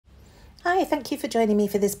Hi, thank you for joining me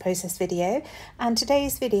for this process video, and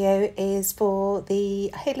today's video is for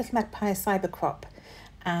the Little Magpie Cybercrop,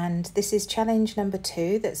 and this is challenge number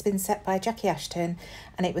 2 that's been set by Jackie Ashton,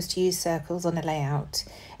 and it was to use circles on a layout.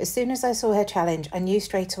 As soon as I saw her challenge, I knew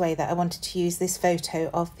straight away that I wanted to use this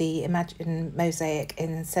photo of the Imagine mosaic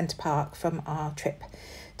in Centre Park from our trip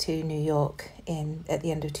to New York at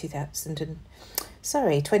the end of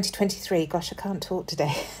 2023. Gosh, I can't talk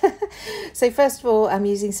today. So first of all, I'm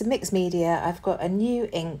using some mixed media. I've got a new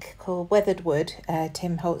ink called Weathered Wood,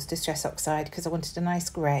 Tim Holtz Distress Oxide, because I wanted a nice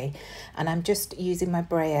grey, and I'm just using my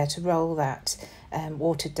brayer to roll that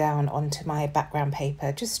watered down onto my background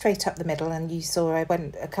paper, just straight up the middle, and you saw I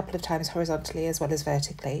went a couple of times horizontally as well as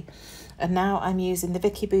vertically. And now I'm using the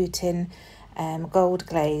Vicky Boutin gold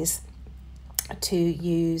glaze to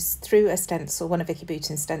use through a stencil, one of Vicky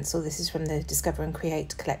Boutin's stencil. This is from the Discover and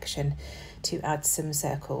Create collection, to add some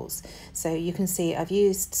circles. So you can see I've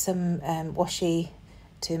used some washi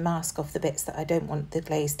to mask off the bits that I don't want the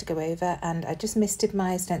glaze to go over, and I just misted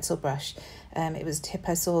my stencil brush. It was a tip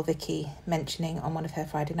I saw Vicky mentioning on one of her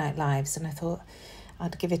Friday night lives, and I thought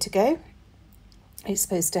I'd give it a go. It's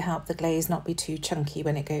supposed to help the glaze not be too chunky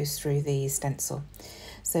when it goes through the stencil.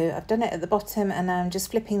 So I've done it at the bottom, and I'm just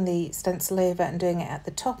flipping the stencil over and doing it at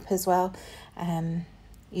the top as well,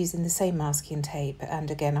 using the same masking tape. And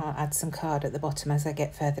again, I'll add some card at the bottom as I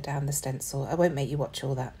get further down the stencil. I won't make you watch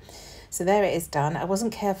all that. So there it is done. I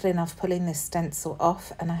wasn't careful enough pulling this stencil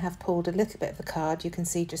off, and I have pulled a little bit of the card. You can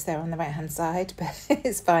see just there on the right hand side, but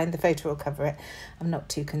it's fine, the photo will cover it. I'm not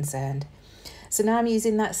too concerned. So now I'm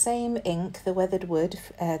using that same ink, the Weathered Wood,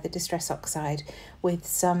 the Distress Oxide, with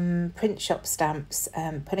some print shop stamps,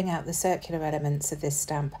 pulling out the circular elements of this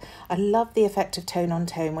stamp. I love the effect of tone on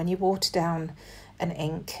tone. When you water down an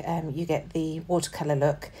ink, you get the watercolour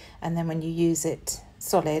look, and then when you use it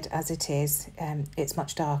solid as it is, it's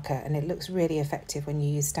much darker, and it looks really effective when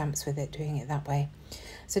you use stamps with it, doing it that way.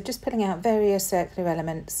 So just pulling out various circular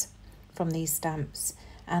elements from these stamps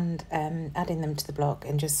and adding them to the block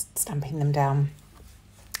and just stamping them down.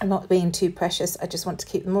 I'm not being too precious, I just want to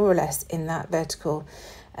keep them more or less in that vertical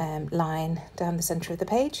line down the centre of the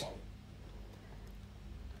page.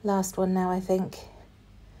 Last one now, I think,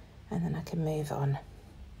 and then I can move on.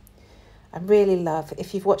 I really love,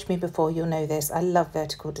 if you've watched me before, you'll know this, I love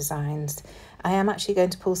vertical designs. I am actually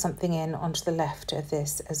going to pull something in onto the left of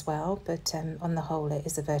this as well, but on the whole it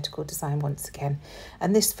is a vertical design once again.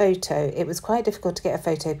 And this photo, it was quite difficult to get a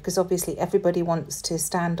photo because obviously everybody wants to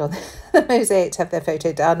stand on the mosaic to have their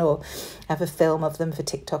photo done or have a film of them for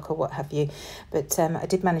TikTok or what have you. But I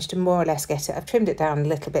did manage to more or less get it. I've trimmed it down a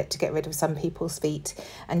little bit to get rid of some people's feet,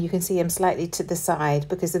 and you can see I'm slightly to the side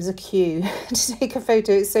because there was a queue to take a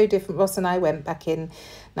photo. It's so different. Ross and I went back in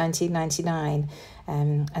 1999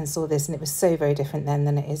 and saw this, and it was so very different then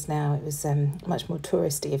than it is now. It was much more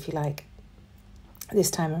touristy, if you like, this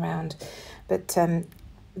time around. But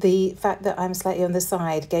the fact that I'm slightly on the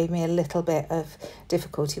side gave me a little bit of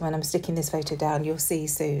difficulty when I'm sticking this photo down. You'll see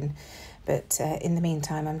soon. But in the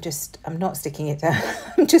meantime, I'm not sticking it down.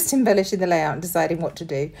 I'm just embellishing the layout and deciding what to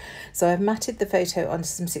do. So I've matted the photo onto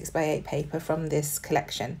some 6x8 paper from this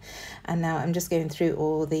collection. And now I'm just going through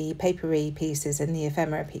all the papery pieces and the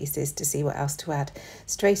ephemera pieces to see what else to add.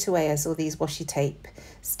 Straight away, I saw these washi tape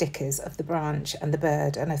stickers of the branch and the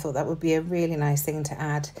bird, and I thought that would be a really nice thing to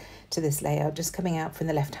add to this layout, just coming out from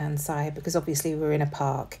the left-hand side, because obviously we're in a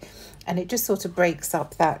park. And it just sort of breaks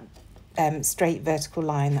up that straight vertical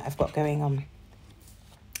line that I've got going on.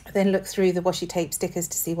 I then look through the washi tape stickers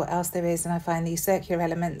to see what else there is, and I find these circular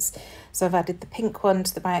elements. So I've added the pink one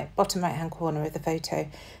to the bottom right hand corner of the photo,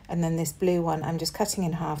 and then this blue one I'm just cutting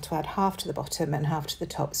in half to add half to the bottom and half to the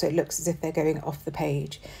top, so it looks as if they're going off the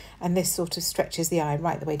page, and this sort of stretches the eye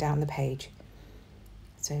right the way down the page.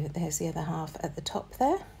 So there's the other half at the top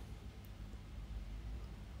there.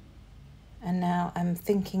 And now I'm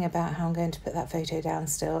thinking about how I'm going to put that photo down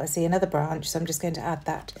still. I see another branch, so I'm just going to add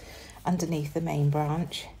that underneath the main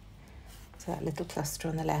branch. So that little cluster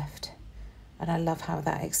on the left. And I love how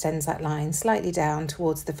that extends that line slightly down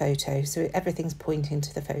towards the photo, so everything's pointing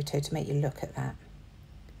to the photo to make you look at that.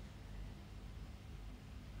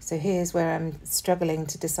 So here's where I'm struggling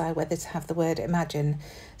to decide whether to have the word Imagine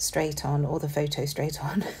straight on or the photo straight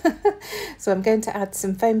on. So I'm going to add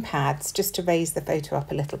some foam pads just to raise the photo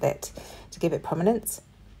up a little bit to give it prominence.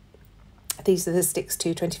 These are the Sticks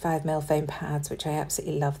 225mm foam pads, which I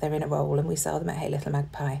absolutely love. They're in a roll and we sell them at Hey Little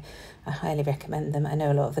Magpie. I highly recommend them. I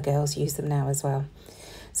know a lot of the girls use them now as well.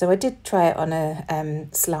 So I did try it on a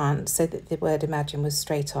slant so that the word Imagine was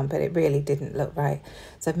straight on, but it really didn't look right.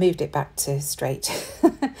 So I've moved it back to straight.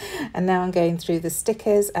 And now I'm going through the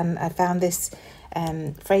stickers, and I found this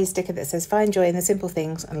phrase sticker that says, "Find joy in the simple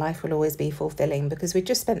things and life will always be fulfilling," because we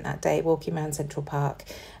just spent that day walking around Central Park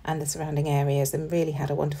and the surrounding areas and really had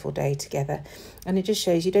a wonderful day together. And it just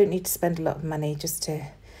shows you don't need to spend a lot of money just to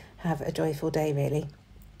have a joyful day, really.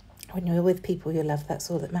 When you're with people you love,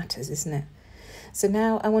 that's all that matters, isn't it? So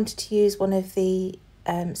now I wanted to use one of the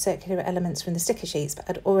circular elements from the sticker sheets, but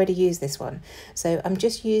I'd already used this one. So I'm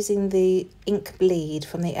just using the ink bleed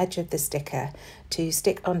from the edge of the sticker to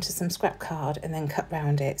stick onto some scrap card and then cut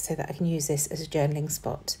round it so that I can use this as a journaling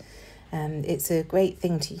spot. It's a great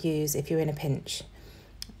thing to use if you're in a pinch.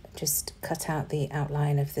 Just cut out the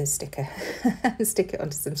outline of the sticker and stick it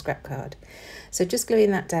onto some scrap card. So just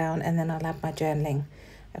gluing that down, and then I'll add my journaling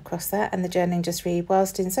across that, and the journaling just read,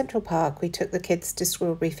 "Whilst in Central Park we took the kids to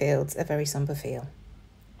strawberry fields, a very sombre feel."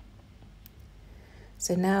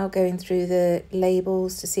 So now going through the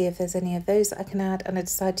labels to see if there's any of those that I can add, and I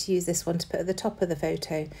decided to use this one to put at the top of the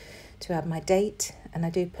photo to add my date, and I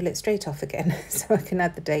do pull it straight off again so I can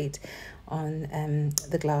add the date on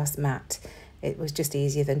the glass mat. It was just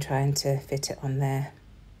easier than trying to fit it on there,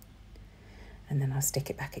 and then I'll stick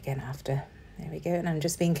it back again after. There we go, and I'm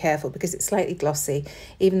just being careful because it's slightly glossy.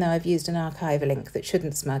 Even though I've used an archival ink that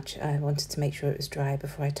shouldn't smudge, I wanted to make sure it was dry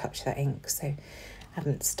before I touch that ink, so I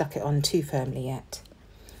haven't stuck it on too firmly yet.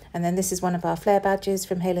 And then this is one of our flare badges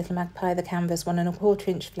from Hey Little Magpie, the canvas 1¼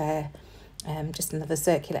 inch flare, just another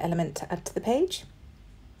circular element to add to the page.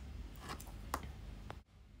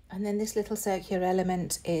 And then this little circular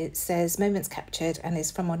element, it says "Moments Captured" and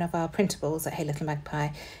is from one of our printables at Hey Little Magpie.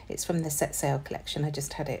 It's from the set sail collection. I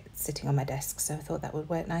just had it sitting on my desk, so I thought that would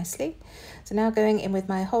work nicely. So now going in with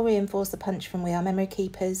my Whole Reinforcer punch from We Are Memory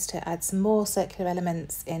Keepers to add some more circular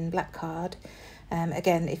elements in black card.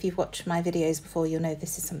 Again, if you've watched my videos before, you'll know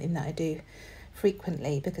this is something that I do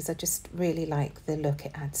frequently because I just really like the look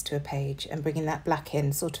it adds to a page, and bringing that black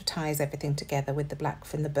in sort of ties everything together with the black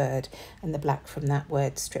from the bird and the black from that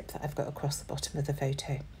word strip that I've got across the bottom of the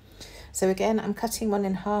photo. So again, I'm cutting one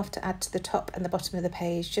in half to add to the top and the bottom of the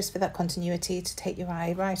page, just for that continuity to take your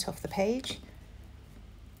eye right off the page.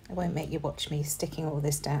 I won't make you watch me sticking all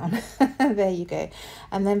this down. There you go.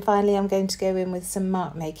 And then finally I'm going to go in with some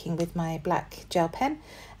mark making with my black gel pen,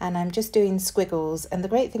 and I'm just doing squiggles. And the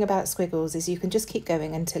great thing about squiggles is you can just keep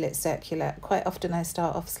going until it's circular. Quite often I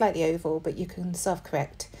start off slightly oval, but you can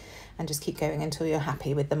self-correct and just keep going until you're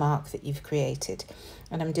happy with the mark that you've created.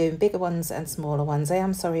 And I'm doing bigger ones and smaller ones. I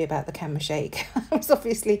am sorry about the camera shake. I was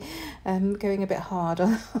obviously going a bit hard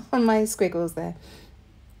on my squiggles there.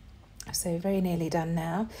 So very nearly done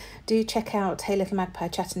now. Do check out Hey Little Magpie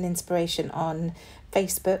Chat and Inspiration on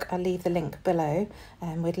Facebook. I'll leave the link below,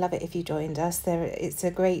 and we'd love it if you joined us. It's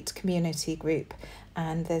a great community group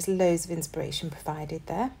and there's loads of inspiration provided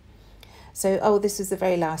there. So, this was the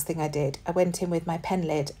very last thing I did. I went in with my pen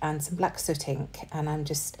lid and some black soot ink, and I'm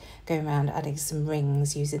just going around adding some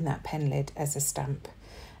rings using that pen lid as a stamp.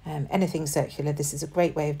 Anything circular, this is a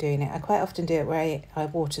great way of doing it. I quite often do it where I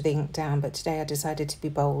water the ink down, but today I decided to be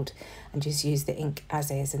bold and just use the ink as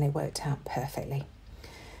is, and it worked out perfectly.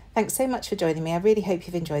 Thanks so much for joining me. I really hope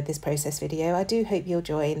you've enjoyed this process video. I do hope you'll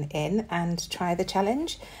join in and try the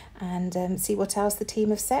challenge and see what else the team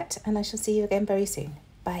have set, and I shall see you again very soon.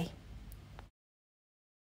 Bye.